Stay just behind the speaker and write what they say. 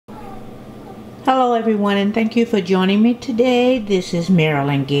Hello everyone, and thank you for joining me today. This is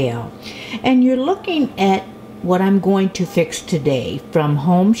Marilyn Gale, and you're looking at what I'm going to fix today from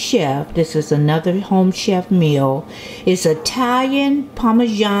Home Chef. This is another Home Chef meal. It's Italian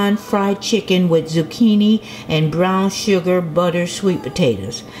Parmesan Fried Chicken with zucchini and brown sugar butter sweet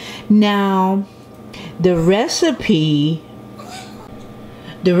potatoes. Now, the recipe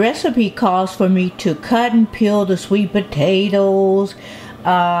calls for me to cut and peel the sweet potatoes,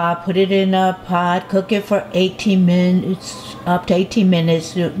 put it in a pot, cook it for 18 minutes, up to 18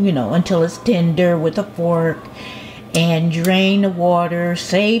 minutes, until it's tender with a fork, and drain the water,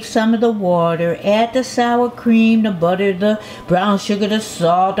 save some of the water, add the sour cream, the butter, the brown sugar, the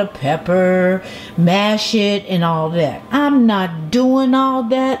salt, the pepper, mash it and all that. I'm not doing all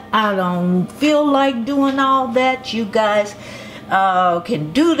that. I don't feel like doing all that. You guys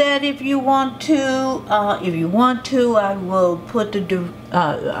can do that if you want to. I will put the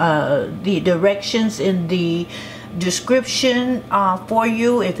directions in the description for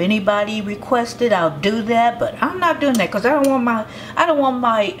you. If anybody requested, I'll do that, but I'm not doing that because I don't want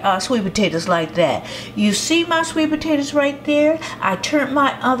my sweet potatoes like that. You see my sweet potatoes right there? I turned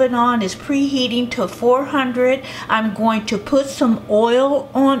my oven on. It's preheating to 400. I'm going to put some oil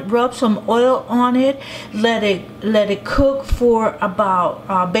on, rub some oil on it, let it cook for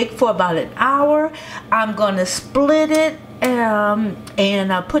about bake for about an hour. I'm going to split it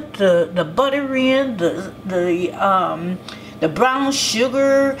and I put the butter in, the brown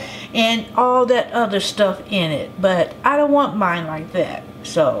sugar and all that other stuff in it. But I don't want mine like that.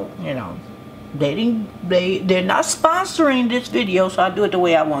 So, they're not sponsoring this video, so I do it the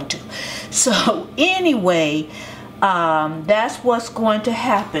way I want to. So anyway, that's what's going to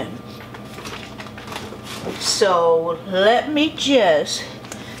happen. So let me just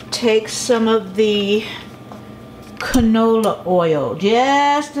take some of the canola oil,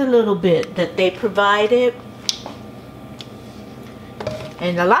 just a little bit that they provided,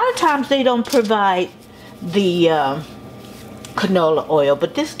 and a lot of times they don't provide the canola oil,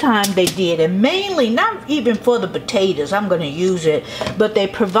 but this time they did, and mainly not even for the potatoes. I'm going to use it, but they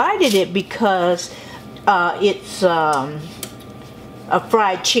provided it because it's a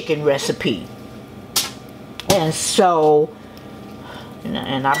fried chicken recipe, and so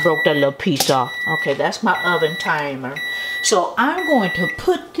and I broke that little piece off. Okay, that's my oven timer. So I'm going to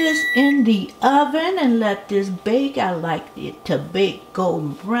put this in the oven and let this bake. I like it to bake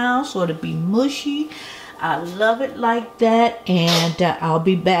golden brown, so it'll be mushy. I love it like that, and I'll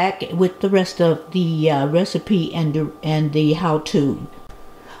be back with the rest of the recipe and the how-to.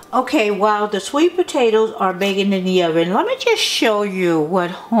 Okay, while the sweet potatoes are baking in the oven, let me just show you what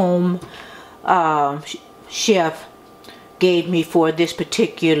Home Chef gave me for this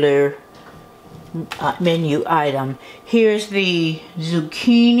particular menu item. Here's the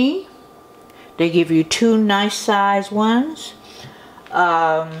zucchini. They give you two nice size ones.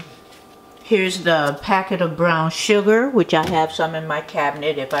 Here's the packet of brown sugar, which I have some in my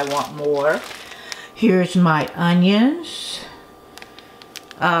cabinet if I want more. Here's my onions.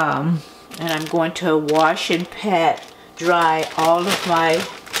 And I'm going to wash and pat dry all of my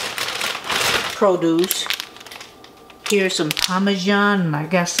produce. Here's some Parmesan. I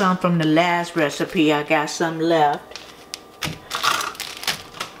got some from the last recipe. I got some left.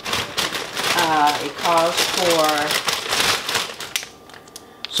 It calls for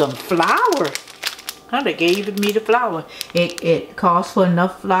some flour. Oh, they gave me the flour. It calls for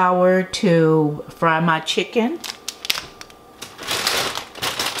enough flour to fry my chicken.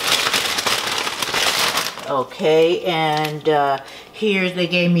 Okay, and here they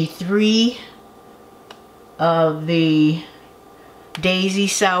gave me 3 of the Daisy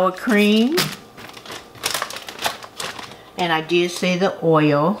sour cream, and I did say the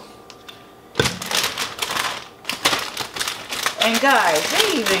oil. And guys,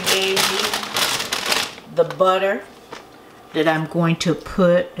 they even gave me the butter that I'm going to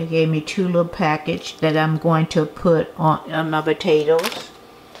put. They gave me 2 little packages that I'm going to put on my potatoes.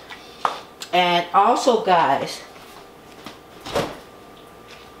 And also, guys,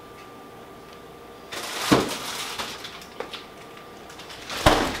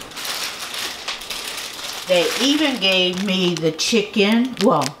 they even gave me the chicken.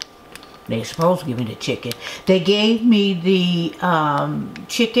 Well, they're supposed to give me the chicken. They gave me the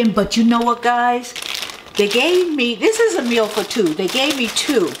chicken, but you know what, guys? They gave me, this is a meal for 2. They gave me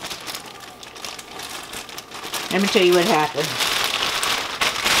 2. Let me tell you what happened.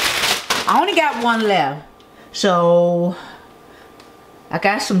 I only got 1 left. So I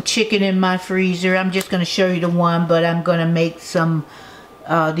got some chicken in my freezer. I'm just going to show you the one, but I'm going to make some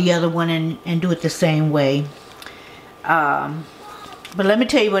the other one and do it the same way. But let me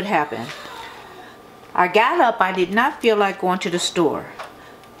tell you what happened. I got up. I did not feel like going to the store.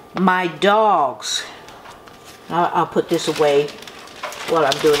 My dogs, I'll put this away while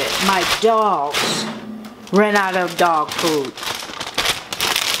I'm doing it. My dogs ran out of dog food.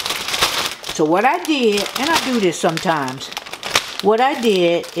 So what I did, and I do this sometimes, what I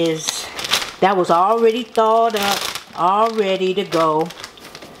did is, that was already thawed up, all ready to go.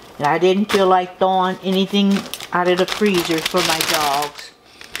 And I didn't feel like throwing anything out of the freezer for my dogs.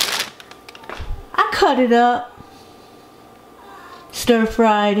 I cut it up, stir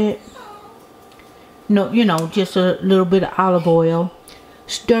fried it. No, you know, just a little bit of olive oil.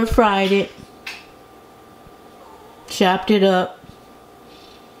 Stir fried it, chopped it up,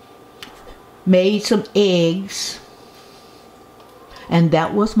 made some eggs, and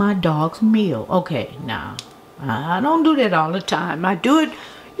that was my dog's meal. Okay, now, I don't do that all the time. I do it,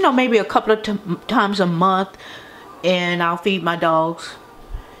 you know, maybe a couple of times a month, and I'll feed my dogs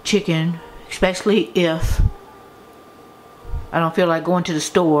chicken, especially if I don't feel like going to the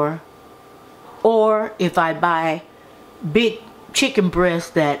store, or if I buy big chicken breasts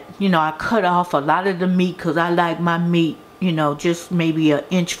that, you know, I cut off a lot of the meat because I like my meat, you know, just maybe an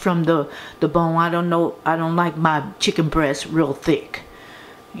inch from the bone. I don't know, I don't like my chicken breast real thick,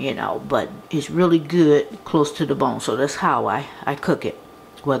 you know, but it's really good close to the bone. So that's how I cook it,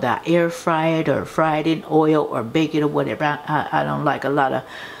 whether I air fry it or fry it in oil or bake it or whatever. I don't like a lot of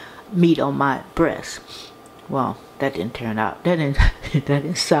meat on my breast. Well, that didn't turn out, that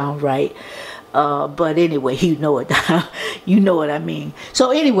didn't sound right. But anyway, you know it. You know what I mean.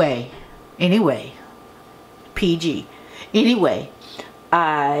 So anyway, PG. Anyway,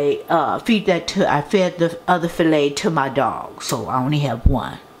 I fed the other fillet to my dog, so I only have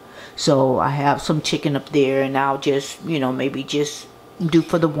one. So I have some chicken up there, and I'll just, you know, maybe just do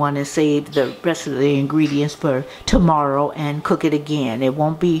for the one and save the rest of the ingredients for tomorrow and cook it again. It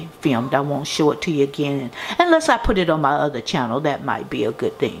won't be filmed. I won't show it to you again unless I put it on my other channel. That might be a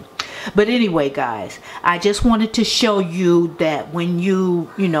good thing. But anyway, guys, I just wanted to show you that when you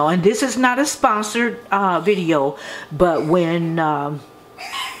know, and this is not a sponsored video, but when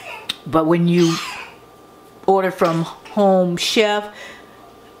you order from Home Chef,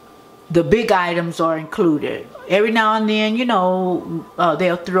 the big items are included. Every now and then, you know,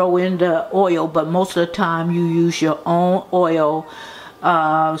 they'll throw in the oil, but most of the time you use your own oil,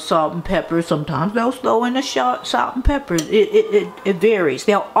 salt and pepper. Sometimes they'll throw in the salt and pepper. It varies.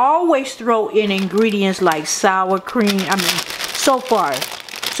 They'll always throw in ingredients like sour cream. I mean, so far,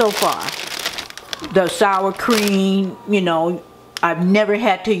 the sour cream, you know, I've never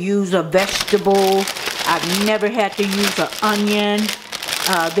had to use a vegetable. I've never had to use an onion.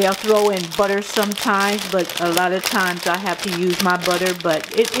 They'll throw in butter sometimes, but a lot of times I have to use my butter, but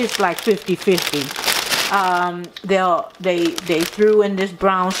it's like 50-50. They threw in this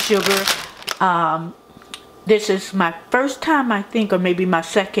brown sugar. This is my first time, I think, or maybe my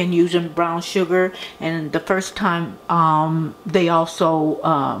second using brown sugar, and the first time they also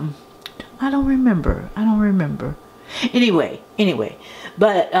I don't remember. Anyway,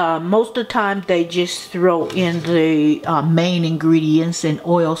 but most of the time they just throw in the main ingredients and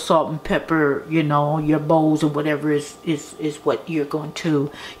oil, salt, and pepper. You know, your bowls or whatever is what you're going to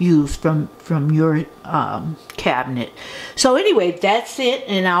use from your cabinet. So anyway, that's it,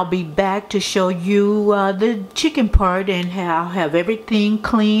 and I'll be back to show you the chicken part, and I'll have everything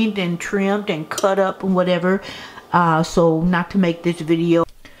cleaned and trimmed and cut up and whatever. So not to make this video.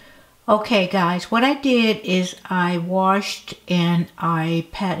 Okay, guys, what I did is I washed and I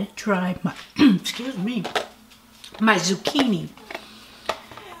patted dry my excuse me, my zucchini,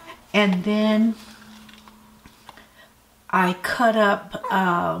 and then I cut up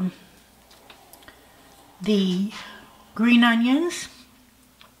the green onions.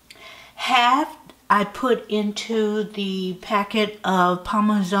 Half I put into the packet of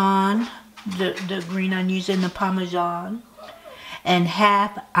Parmesan, the green onions and the Parmesan, and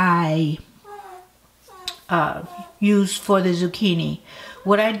half I used for the zucchini.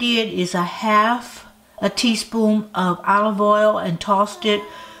 What I did is a half a teaspoon of olive oil and tossed it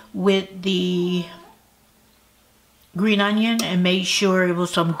with the green onion and made sure it was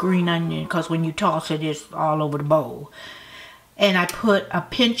some green onion, because when you toss it, it's all over the bowl. And I put a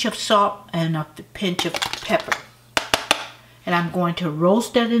pinch of salt and a pinch of pepper. And I'm going to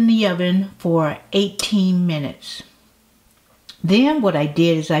roast that in the oven for 18 minutes. Then what I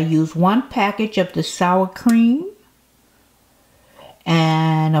did is I used 1 package of the sour cream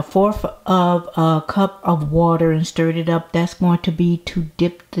and 1/4 of a cup of water and stirred it up. That's going to be to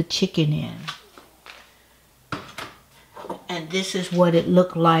dip the chicken in. And this is what it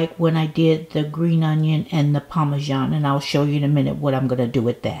looked like when I did the green onion and the Parmesan, and I'll show you in a minute what I'm going to do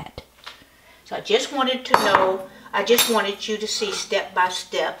with that. So I just wanted to know, I just wanted you to see step by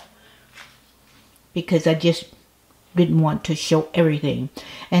step, because I just didn't want to show everything.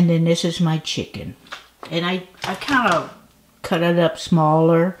 And then this is my chicken. And I kind of cut it up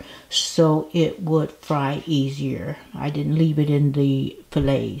smaller so it would fry easier. I didn't leave it in the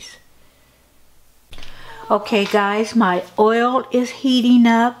fillets. Okay guys, my oil is heating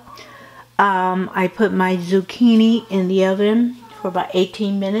up. I put my zucchini in the oven for about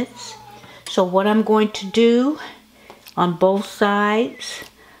 18 minutes. So what I'm going to do on both sides,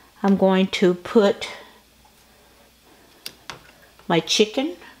 I'm going to put my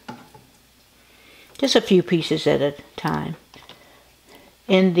chicken, just a few pieces at a time,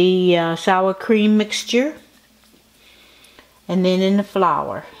 in the sour cream mixture, and then in the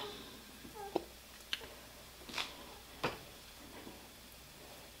flour.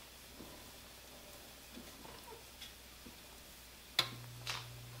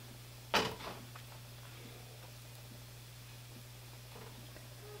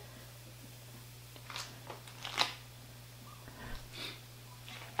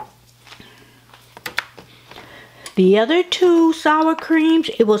 The other two sour creams,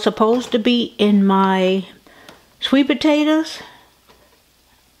 it was supposed to be in my sweet potatoes.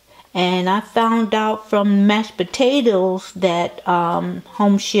 And I found out from mashed potatoes that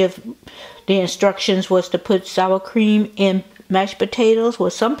Home Chef, the instructions was to put sour cream in mashed potatoes. Well,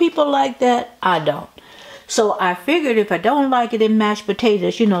 some people like that. I don't. So I figured if I don't like it in mashed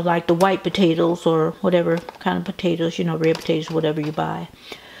potatoes, you know, like the white potatoes or whatever kind of potatoes, you know, red potatoes, whatever you buy.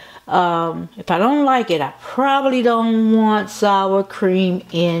 If I don't like it, I probably don't want sour cream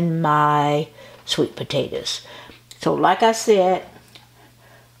in my sweet potatoes. So like I said,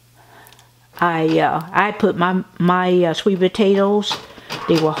 I put my sweet potatoes,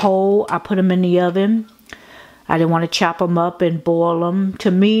 they were whole. I put them in the oven. I didn't want to chop them up and boil them. To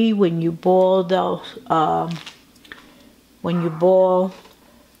me, when you boil the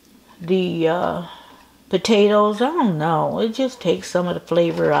potatoes, I don't know, it just takes some of the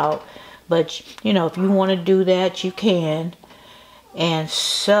flavor out. But you know, if you want to do that, you can. And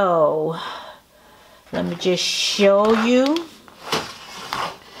so let me just show you.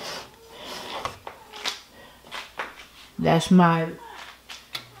 That's my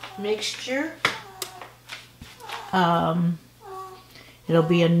mixture. It'll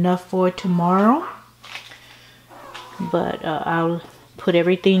be enough for tomorrow, but I'll put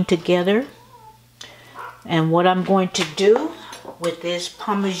everything together. And what I'm going to do with this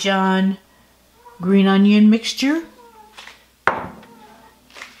Parmesan green onion mixture,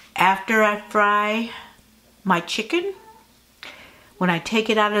 after I fry my chicken, when I take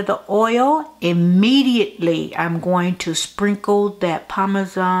it out of the oil, immediately I'm going to sprinkle that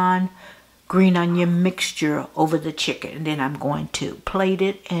Parmesan green onion mixture over the chicken. And then I'm going to plate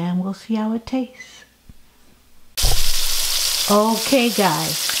it and we'll see how it tastes. Okay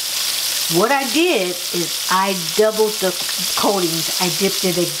guys, what I did is I doubled the coatings. I dipped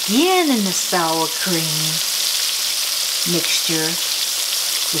it again in the sour cream mixture,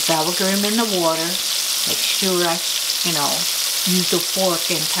 the sour cream in the water. Make sure I, you know, use the fork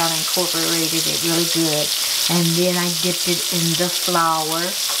and kind of incorporated it really good. And then I dipped it in the flour.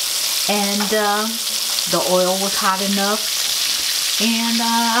 And the oil was hot enough, and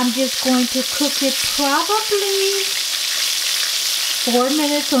I'm just going to cook it probably 4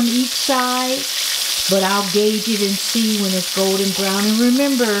 minutes on each side, but I'll gauge it and see when it's golden brown. And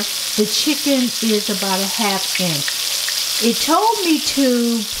remember, the chicken is about 1/2 inch. It told me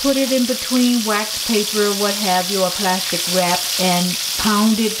to put it in between wax paper or what have you, or plastic wrap, and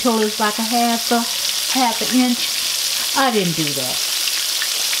pound it till it's like half an inch. I didn't do that.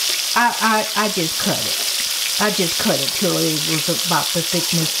 I just cut it. I just cut it till it was about the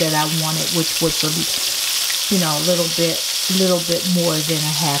thickness that I wanted, which was, you know, a little bit more than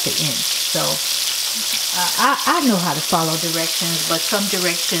 1/2 inch. So I know how to follow directions, but some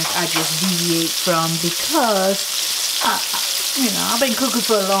directions I just deviate from because you know, I've been cooking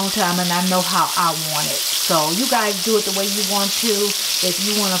for a long time and I know how I want it. So you guys do it the way you want to. If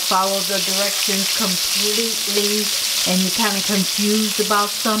you want to follow the directions completely and you're kind of confused about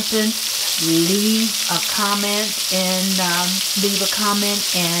something, leave a comment and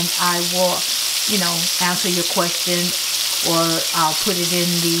I will, you know, answer your question, or I'll put it in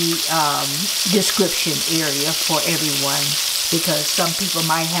the description area for everyone, because some people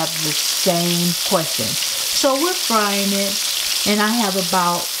might have the same question. So we're frying it, and I have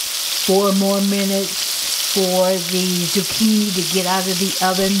about 4 more minutes for the zucchini to get out of the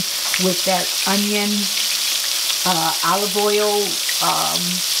oven with that onion, olive oil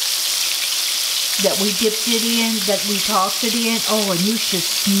that we dipped it in, that we tossed it in. Oh, and you should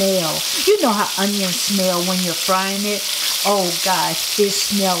smell. You know how onions smell when you're frying it? Oh, guys, it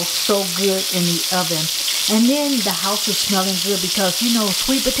smells so good in the oven. And then the house is smelling good because, you know,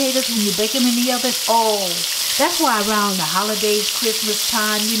 sweet potatoes, when you bake them in the oven, oh, that's why around the holidays, Christmas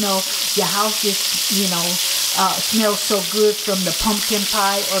time, you know, your house just, you know, smells so good from the pumpkin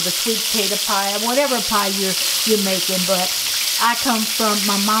pie or the sweet potato pie or whatever pie you're making. But I come from,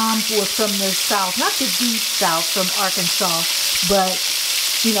 my mom was from the South, not the deep South, from Arkansas, but,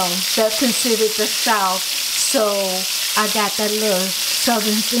 you know, that's considered the South. So I got that little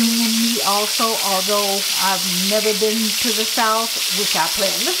Southern thing in me also, although I've never been to the South, which I plan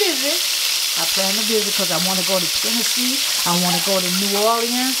to visit. I plan to visit because I want to go to Tennessee. I want to go to New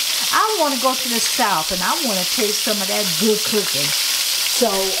Orleans. I want to go to the South, and I want to taste some of that good cooking. So,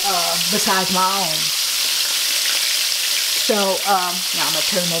 besides my own. So, now I'm going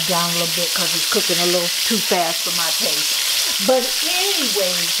to turn that down a little bit because it's cooking a little too fast for my taste. But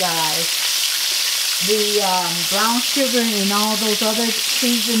anyways, guys, the brown sugar and all those other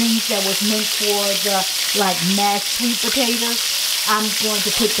seasonings that was meant for the, like, mashed sweet potatoes, I'm going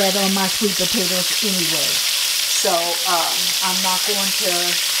to put that on my sweet potatoes anyway. So, I'm not going to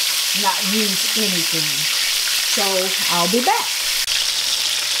not use anything. So, I'll be back.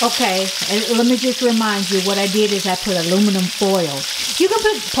 Okay, and let me just remind you, what I did is I put aluminum foil. You can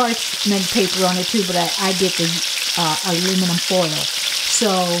put parchment paper on it too, but I did the aluminum foil. So,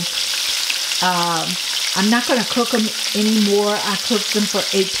 I'm not going to cook them anymore. I cooked them for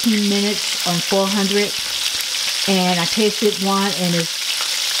 18 minutes on 400. And I tasted one, and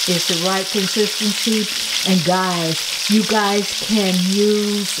it's the right consistency. And guys, you guys can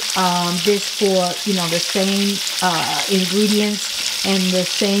use this for, you know, the same ingredients and the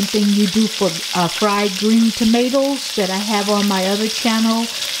same thing you do for fried green tomatoes that I have on my other channel,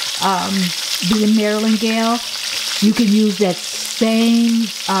 Being Maryland Gal. You can use that same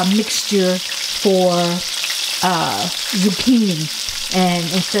mixture for zucchini, and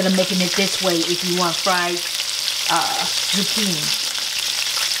instead of making it this way, if you want fried zucchini.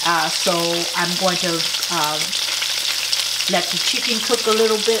 So I'm going to let the chicken cook a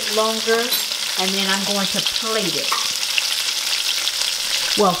little bit longer, and then I'm going to plate it.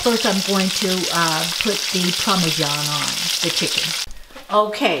 Well, first I'm going to put the Parmesan on the chicken.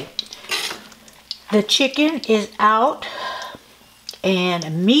 Okay, the chicken is out, and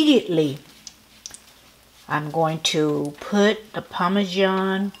immediately I'm going to put the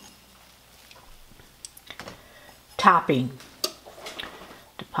Parmesan topping.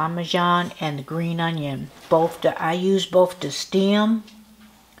 The Parmesan and the green onion. I use both the stem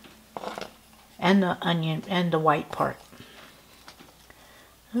and the onion and the white part.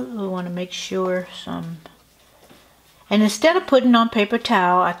 Ooh, I want to make sure some. And instead of putting on paper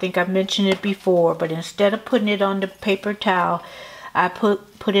towel, I think I've mentioned it before, but instead of putting it on the paper towel, I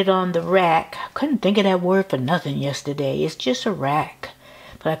put it on the rack. I couldn't think of that word for nothing yesterday. It's just a rack,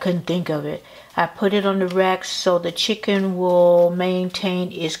 but I couldn't think of it. I put it on the rack so the chicken will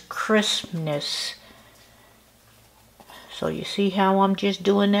maintain its crispness. So you see how I'm just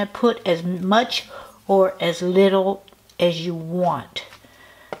doing that? Put as much or as little as you want.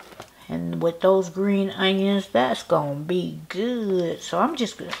 And with those green onions, that's going to be good. So I'm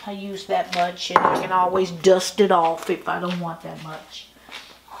just going to use that much, and I can always dust it off if I don't want that much.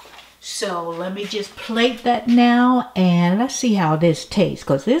 So let me just plate that now, and let's see how this tastes.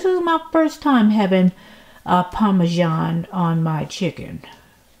 Because this is my first time having Parmesan on my chicken,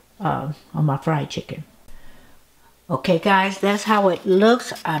 on my fried chicken. Okay, guys, that's how it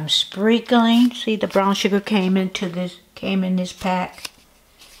looks. I'm sprinkling. See, the brown sugar came in this pack.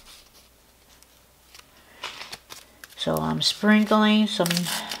 So I'm sprinkling some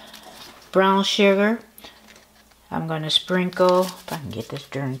brown sugar. I'm going to sprinkle, if I can get this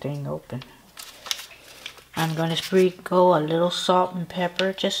darn thing open. I'm going to sprinkle a little salt and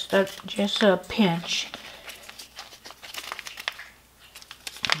pepper, just a pinch.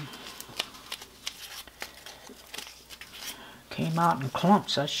 Came out in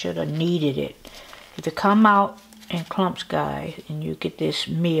clumps. I should have kneaded it. If it come out in clumps, guys, and you get this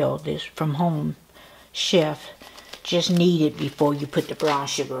meal, this from home chef, just knead it before you put the brown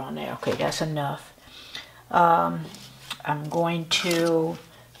sugar on there. Okay, that's enough. I'm going to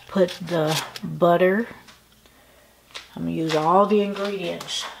put the butter. I'm going to use all the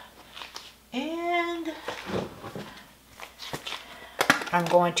ingredients. And I'm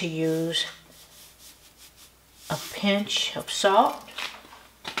going to use a pinch of salt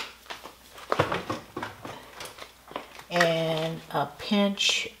and a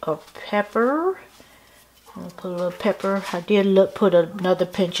pinch of pepper. I'm gonna put a little pepper. I did put another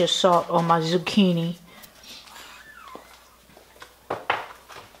pinch of salt on my zucchini.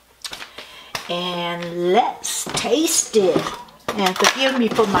 And let's taste it. And forgive me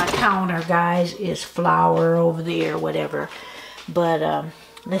for my counter, guys. It's flour over there, whatever. But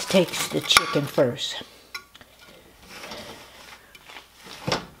let's taste the chicken first.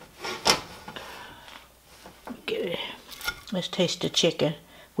 Let's taste the chicken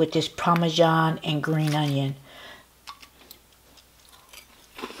with this Parmesan and green onion.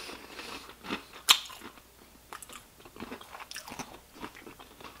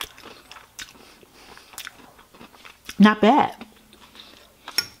 Not bad.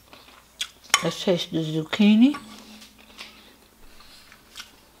 Let's taste the zucchini.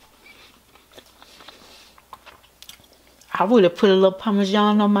 I would have put a little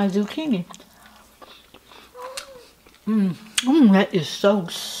Parmesan on my zucchini. That is so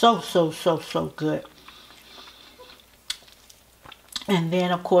good. And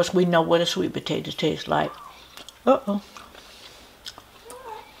then, of course, we know what a sweet potato tastes like. Uh-oh.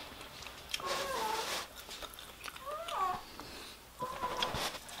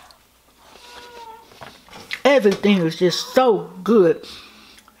 Everything is just so good.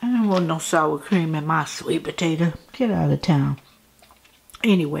 I don't want no sour cream in my sweet potato. Get out of town.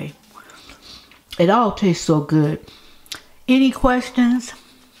 Anyway, it all tastes so good. Any questions?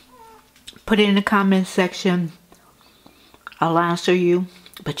 Put it in the comment section. I'll answer you.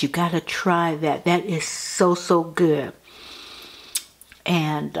 But you gotta try that. That is so good.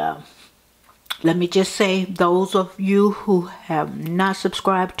 And let me just say, those of you who have not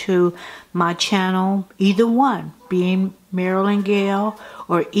subscribed to my channel, either one, being Marilyn Gale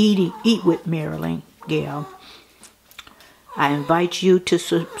or Eat with Marilyn Gale, I invite you to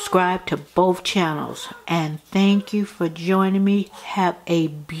subscribe to both channels. And thank you for joining me. Have a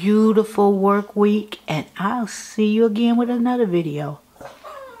beautiful work week, and I'll see you again with another video.